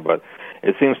discussion, but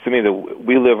it seems to me that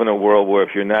we live in a world where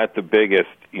if you're not the biggest,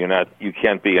 you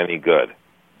can't be any good.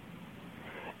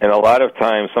 And a lot of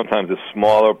times, sometimes the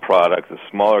smaller products, the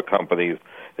smaller companies,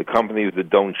 the companies that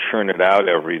don't churn it out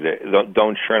every day,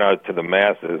 don't churn out to the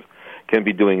masses, can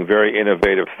be doing very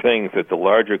innovative things that the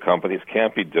larger companies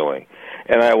can't be doing.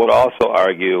 And I would also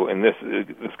argue, and this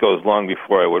goes long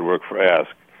before I would work for Ask.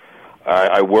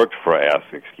 I worked for Ask,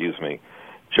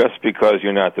 Just because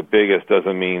you're not the biggest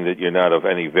doesn't mean that you're not of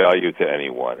any value to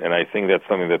anyone. And I think that's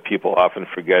something that people often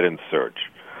forget in search.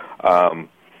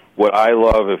 What I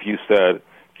love, if you said,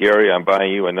 Gary, I'm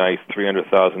buying you a nice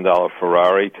 $300,000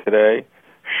 Ferrari today,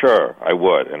 sure, I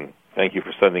would, and thank you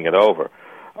for sending it over.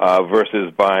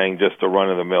 Versus buying just a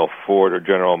run-of-the-mill Ford or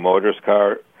General Motors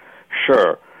car,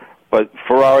 sure. But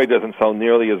Ferrari doesn't sell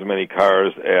nearly as many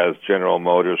cars as General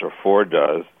Motors or Ford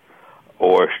does,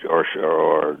 or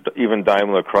even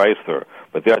Daimler Chrysler.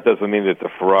 But that doesn't mean that the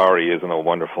Ferrari isn't a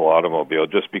wonderful automobile.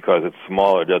 Just because it's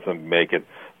smaller doesn't make it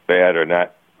bad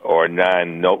or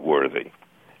non-noteworthy,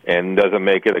 and doesn't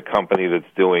make it a company that's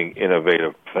doing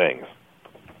innovative things.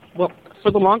 Well,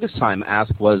 for the longest time,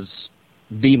 Ask was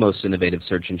the most innovative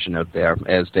search engine out there,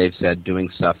 as Dave said, doing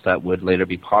stuff that would later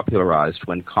be popularized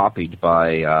when copied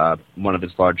by one of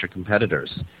its larger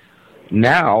competitors.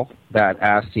 Now that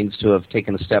Ask seems to have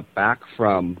taken a step back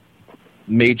from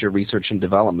major research and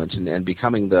development and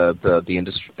becoming the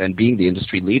industry and being the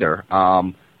industry leader,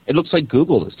 it looks like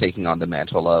Google is taking on the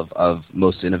mantle of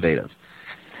most innovative.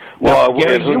 Well,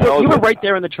 Gary, you were right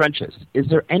there in the trenches. Is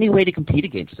there any way to compete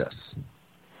against this?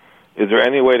 Is there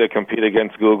any way to compete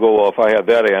against Google? Well, if I had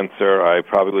that answer, I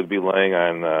probably would be laying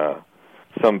on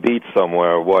some beach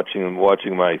somewhere, watching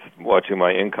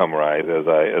my income rise as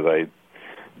I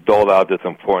doled out this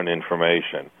important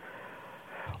information.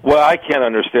 What I can't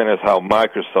understand is how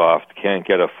Microsoft can't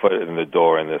get a foot in the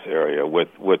door in this area with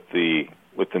the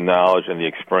knowledge and the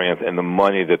experience and the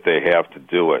money that they have to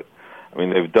do it. I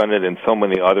mean, they've done it in so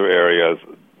many other areas,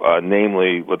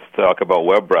 namely, let's talk about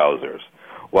web browsers.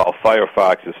 While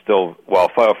Firefox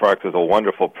is a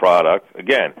wonderful product,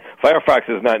 again, Firefox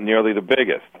is not nearly the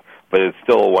biggest, but it's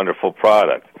still a wonderful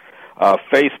product.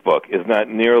 Facebook is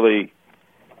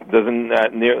doesn't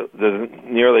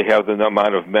nearly have the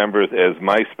amount of members as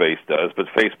MySpace does, but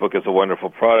Facebook is a wonderful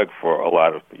product for a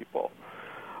lot of people.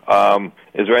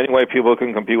 Is there any way people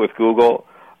can compete with Google?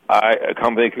 A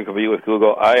company can compete with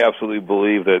Google. I absolutely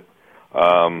believe that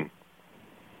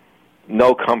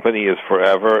no company is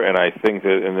forever, and I think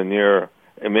that in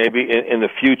the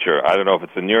future, I don't know if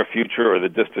it's the near future or the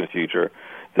distant future,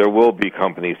 there will be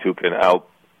companies who can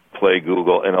outplay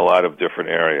Google in a lot of different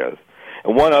areas.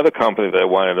 And one other company that I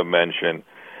wanted to mention,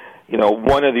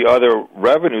 one of the other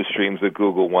revenue streams that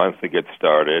Google wants to get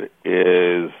started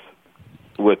is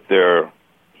with their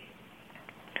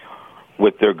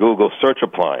Google search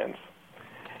appliance.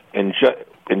 And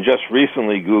just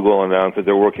recently, Google announced that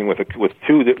they're working with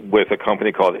a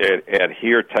company called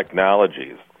Adhere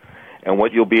Technologies. And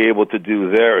what you'll be able to do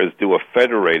there is do a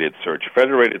federated search.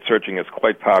 Federated searching is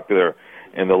quite popular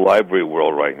in the library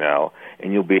world right now,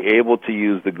 and you'll be able to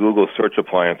use the Google search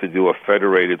appliance to do a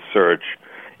federated search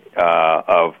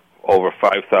of over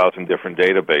 5,000 different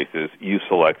databases. You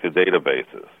select the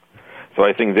databases. So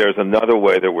I think there's another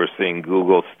way that we're seeing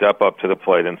Google step up to the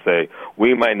plate and say,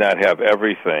 we might not have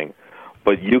everything,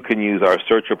 but you can use our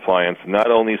search appliance, not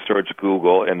only search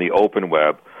Google and the open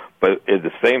web, but at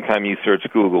the same time you search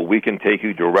Google, we can take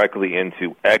you directly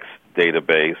into X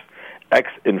database, X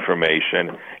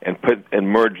information, and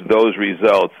merge those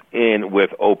results in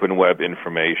with open web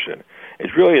information.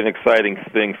 It's really an exciting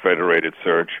thing, federated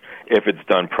search, if it's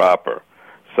done proper.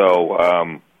 So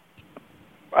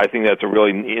I think that's a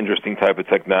really interesting type of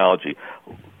technology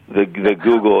that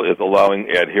Google is allowing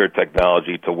Adhere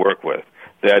Technology to work with.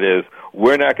 That is,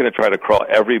 we're not going to try to crawl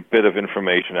every bit of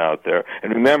information out there.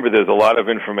 And remember, there's a lot of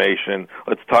information.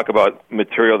 Let's talk about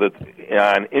material that's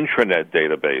on intranet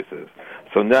databases.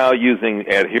 So now using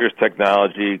Adhere's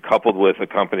technology coupled with a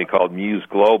company called Muse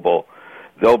Global,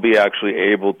 they'll be actually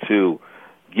able to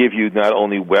give you not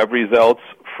only web results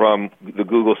from the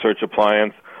Google search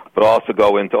appliance, but also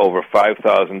go into over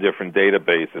 5,000 different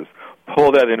databases,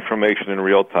 pull that information in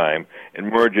real time, and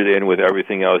merge it in with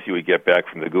everything else you would get back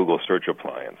from the Google search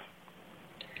appliance.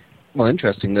 Well,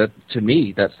 interesting. To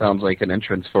me, that sounds like an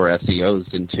entrance for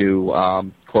SEOs into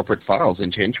corporate files,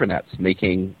 into intranets,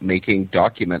 making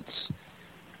documents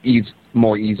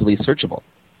more easily searchable.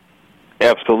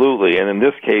 Absolutely. And in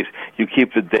this case, you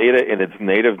keep the data in its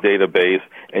native database,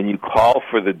 and you call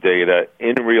for the data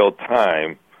in real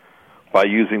time by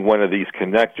using one of these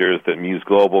connectors that Muse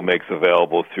Global makes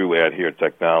available through Adhere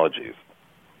Technologies.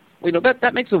 Well,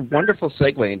 that makes a wonderful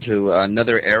segue into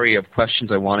another area of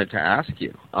questions I wanted to ask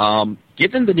you.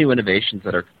 Given the new innovations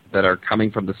that are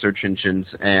coming from the search engines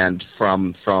and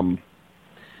from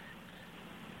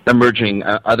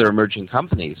other emerging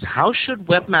companies, how should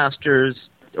webmasters,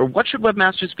 or what should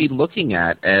webmasters be looking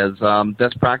at as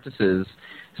best practices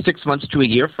 6 months to a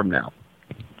year from now?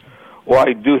 Well,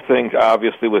 I do think,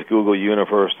 obviously, with Google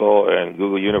Universal and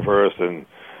Google Universe and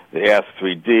the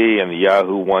Ask3D and the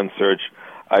Yahoo OneSearch,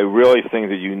 I really think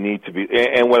that you need to be,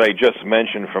 and what I just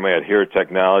mentioned from Adhere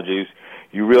Technologies,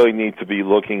 you really need to be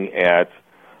looking at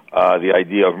the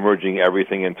idea of merging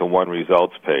everything into one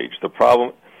results page. The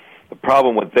problem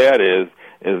with that is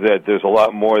that there's a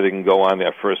lot more that can go on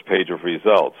that first page of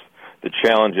results. The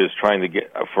challenge is trying to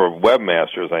get, for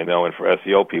webmasters, I know, and for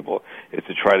SEO people, is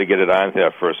to try to get it onto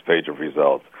that first page of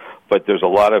results. But there's a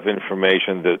lot of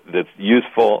information that's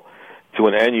useful to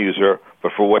an end user,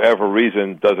 but for whatever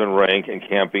reason doesn't rank and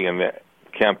can't be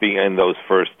in those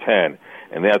first 10.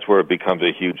 And that's where it becomes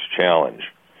a huge challenge,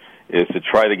 is to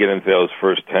try to get into those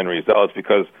first 10 results,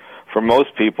 because for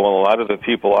most people, and a lot of the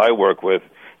people I work with,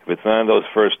 if it's not in those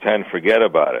first 10, forget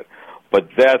about it. But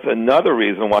that's another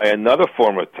reason why another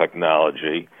form of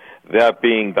technology, that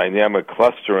being dynamic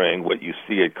clustering, what you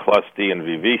see at Clusty and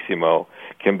Vivissimo,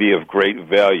 can be of great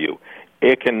value.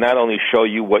 It can not only show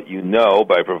you what you know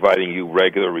by providing you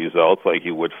regular results like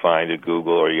you would find at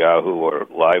Google or Yahoo or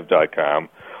Live.com,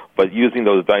 but using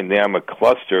those dynamic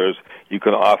clusters, you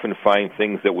can often find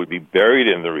things that would be buried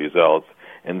in the results,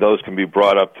 and those can be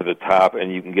brought up to the top,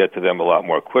 and you can get to them a lot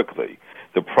more quickly.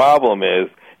 The problem is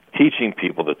teaching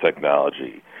people the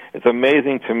technology. It's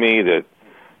amazing to me that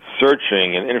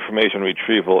searching and information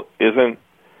retrieval isn't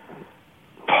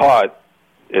taught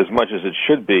as much as it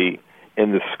should be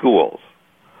in the schools.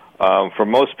 For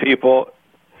most people,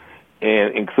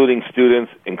 and including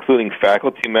students, including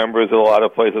faculty members at a lot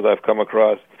of places I've come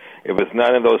across, if it's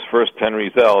not in those first 10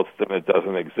 results, then it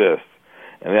doesn't exist.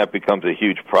 And that becomes a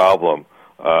huge problem,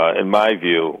 in my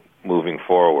view, moving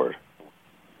forward.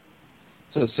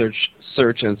 So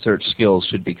search and search skills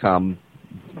should become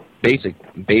basic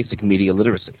media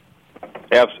literacy.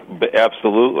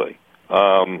 Absolutely.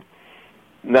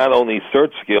 Not only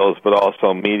search skills, but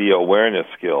also media awareness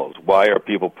skills. Why are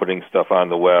people putting stuff on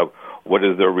the web? What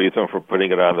is their reason for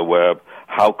putting it on the web?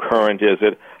 How current is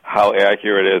it? How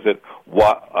accurate is it?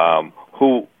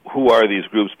 Who are these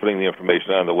groups putting the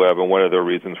information on the web, and what are their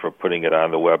reasons for putting it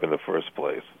on the web in the first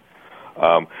place?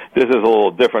 This is a little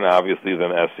different, obviously,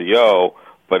 than SEO,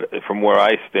 but from where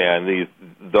I stand,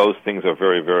 those things are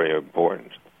very, very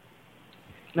important.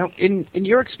 Now, in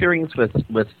your experience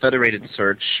with federated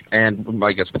search and,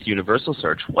 I guess, with universal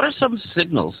search, what are some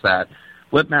signals that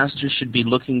webmasters should be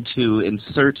looking to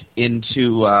insert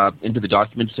into the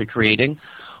documents they're creating,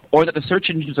 or that the search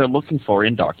engines are looking for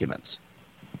in documents?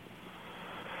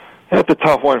 That's a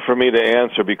tough one for me to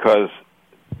answer, because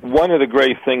one of the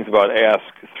great things about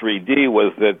Ask3D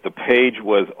was that the page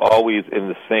was always in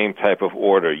the same type of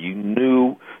order. You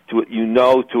know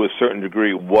to a certain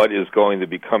degree what is going to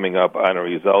be coming up on a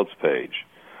results page.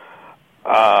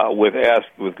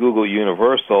 With Google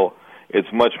Universal, it's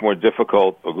much more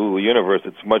difficult, or Google Universe,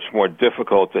 it's much more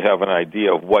difficult to have an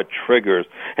idea of what triggers.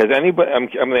 Has anybody? I'm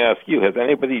going to ask you. Has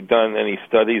anybody done any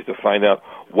studies to find out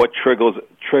what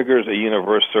triggers a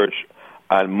universe search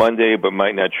on Monday, but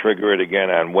might not trigger it again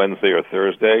on Wednesday or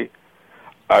Thursday?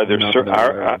 Are there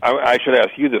I should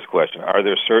ask you this question: are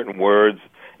there certain words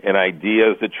and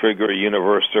ideas that trigger a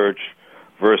universe search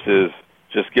versus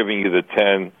just giving you the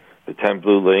 10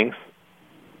 blue links?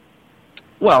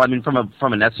 Well, I mean, from an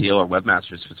SEO or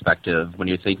webmaster's perspective, when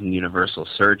you're thinking universal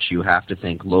search, you have to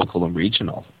think local and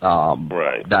regional.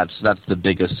 Right. That's the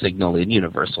biggest signal in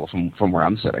universal from where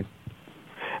I'm sitting.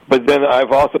 But then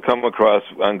I've also come across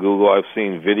on Google, I've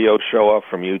seen videos show up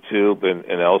from YouTube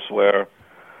and elsewhere.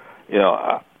 You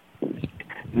know,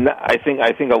 I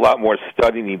think a lot more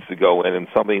study needs to go in, and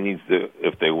somebody needs to,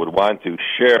 if they would want to,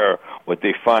 share what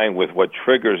they find with what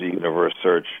triggers a universe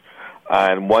search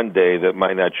on one day that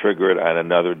might not trigger it on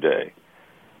another day.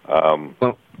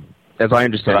 Well, as I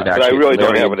understand it, I really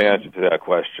don't have an answer to that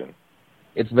question.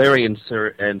 It's Larry and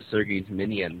Sergey's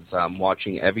minions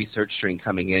watching every search string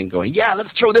coming in and going, yeah, let's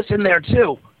throw this in there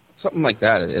too. Something like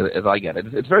that, as I get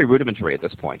it. It's very rudimentary at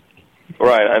this point.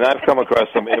 Right, and I've come across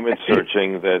some image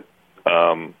searching that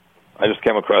I just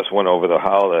came across one over the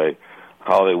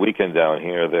holiday weekend down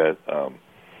here that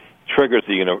triggers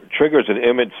an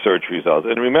image search results.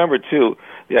 And remember too,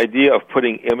 the idea of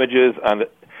putting images on.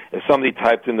 If somebody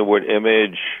typed in the word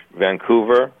image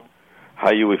Vancouver,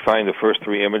 how you would find the first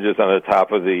three images on the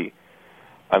top of the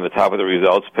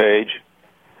results page.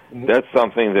 Mm-hmm. That's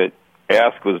something that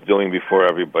Ask was doing before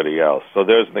everybody else. So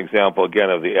there's an example again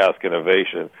of the Ask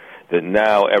innovation that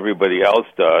now everybody else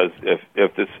does.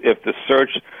 If the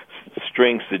search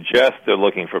string suggests they're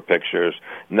looking for pictures,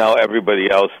 now everybody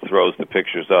else throws the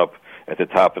pictures up at the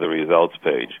top of the results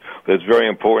page. But it's very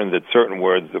important that certain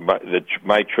words that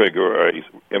might trigger an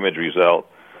image result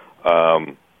are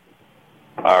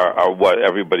what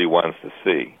everybody wants to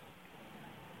see.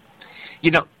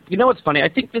 You know what's funny? I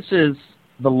think this is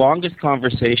the longest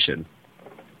conversation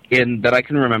that I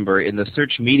can remember in the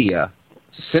search media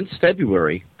since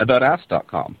February about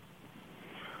Ask.com.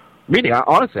 Really,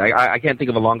 honestly, I can't think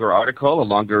of a longer article, a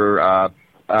longer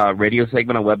radio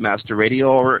segment on Webmaster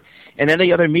Radio or in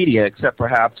any other media except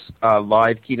perhaps a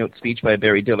live keynote speech by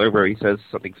Barry Diller where he says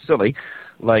something silly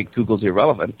like Google's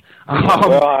irrelevant.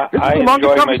 Well, I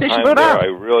enjoyed my time there. I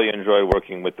really enjoy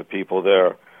working with the people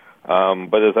there.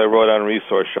 But as I wrote on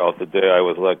Resource Shelf the day I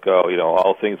was let go,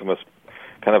 all things must,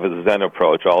 kind of a Zen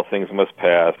approach, all things must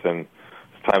pass, and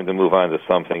it's time to move on to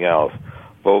something else.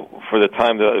 But for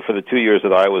the 2 years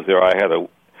that I was there, I had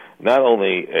not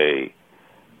only a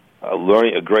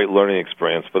great learning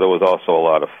experience, but it was also a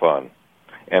lot of fun.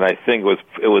 And I think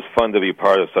it was fun to be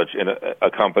part of such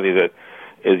a company that,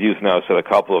 as you've now said a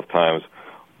couple of times,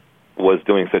 was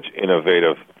doing such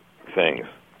innovative things.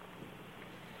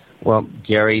 Well,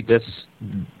 Gary, this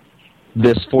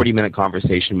 40-minute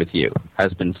conversation with you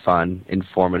has been fun,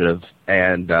 informative,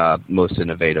 and most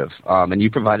innovative. And you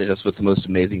provided us with the most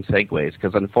amazing segues,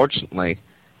 because unfortunately,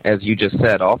 as you just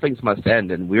said, all things must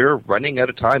end, and we're running out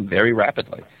of time very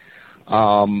rapidly.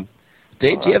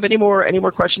 Dave, do you have any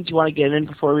more questions you want to get in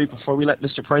before we let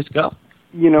Mr. Price go?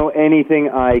 Anything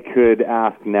I could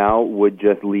ask now would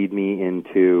just lead me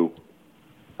into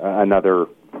another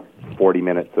 40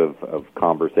 minutes of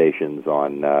conversations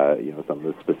on some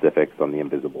of the specifics on the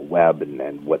invisible web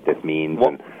and what this means.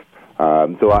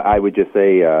 And so I would just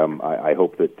say I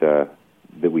hope that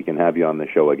we can have you on the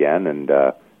show again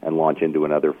and launch into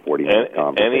another 40-minute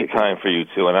conversation. Any time for you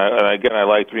too. And I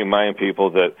like to remind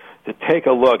people that to take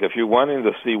a look, if you're wanting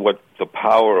to see what the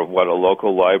power of what a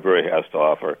local library has to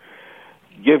offer,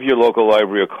 give your local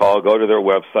library a call, go to their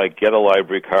website, get a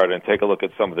library card, and take a look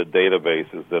at some of the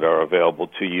databases that are available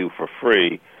to you for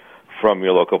free from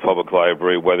your local public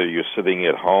library, whether you're sitting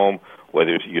at home,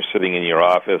 whether you're sitting in your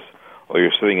office, or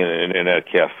you're sitting in an internet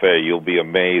cafe. You'll be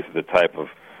amazed at the type of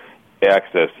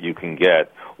access you can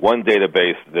get. One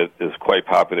database that is quite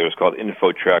popular is called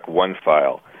InfoTrack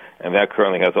OneFile, and that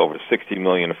currently has over 60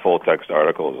 million full-text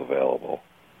articles available.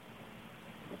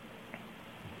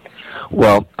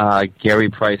 Well, Gary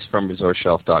Price from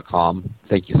ResourceShelf.com,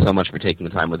 thank you so much for taking the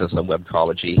time with us on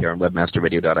Webcology here on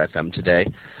WebmasterRadio.fm today.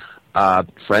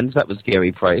 Friends, that was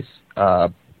Gary Price.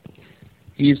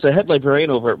 He's the head librarian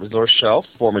over at Resource Shelf,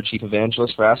 former chief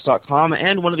evangelist for Ask.com,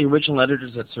 and one of the original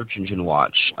editors at Search Engine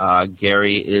Watch.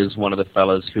 Gary is one of the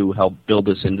fellows who helped build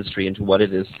this industry into what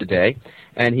it is today,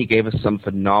 and he gave us some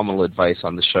phenomenal advice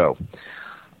on the show.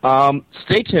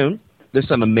 Stay tuned. There's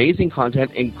some amazing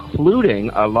content,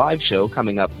 including a live show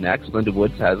coming up next. Linda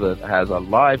Woods has a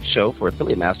live show for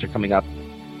Affiliate Master coming up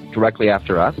directly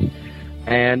after us.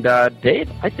 And Dave,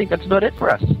 I think that's about it for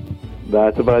us.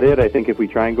 That's about it. I think if we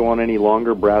try and go on any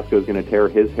longer, Brasco's going to tear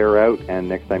his hair out, and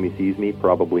next time he sees me,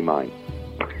 probably mine.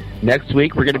 Next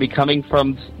week, we're going to be coming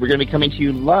to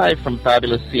you live from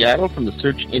fabulous Seattle from the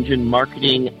Search Engine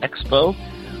Marketing Expo.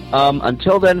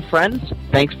 Until then, friends,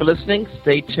 thanks for listening.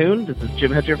 Stay tuned. This is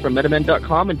Jim Hedger from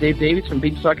MetaMen.com and Dave Davies from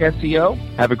Beanstalk SEO.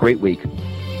 Have a great week.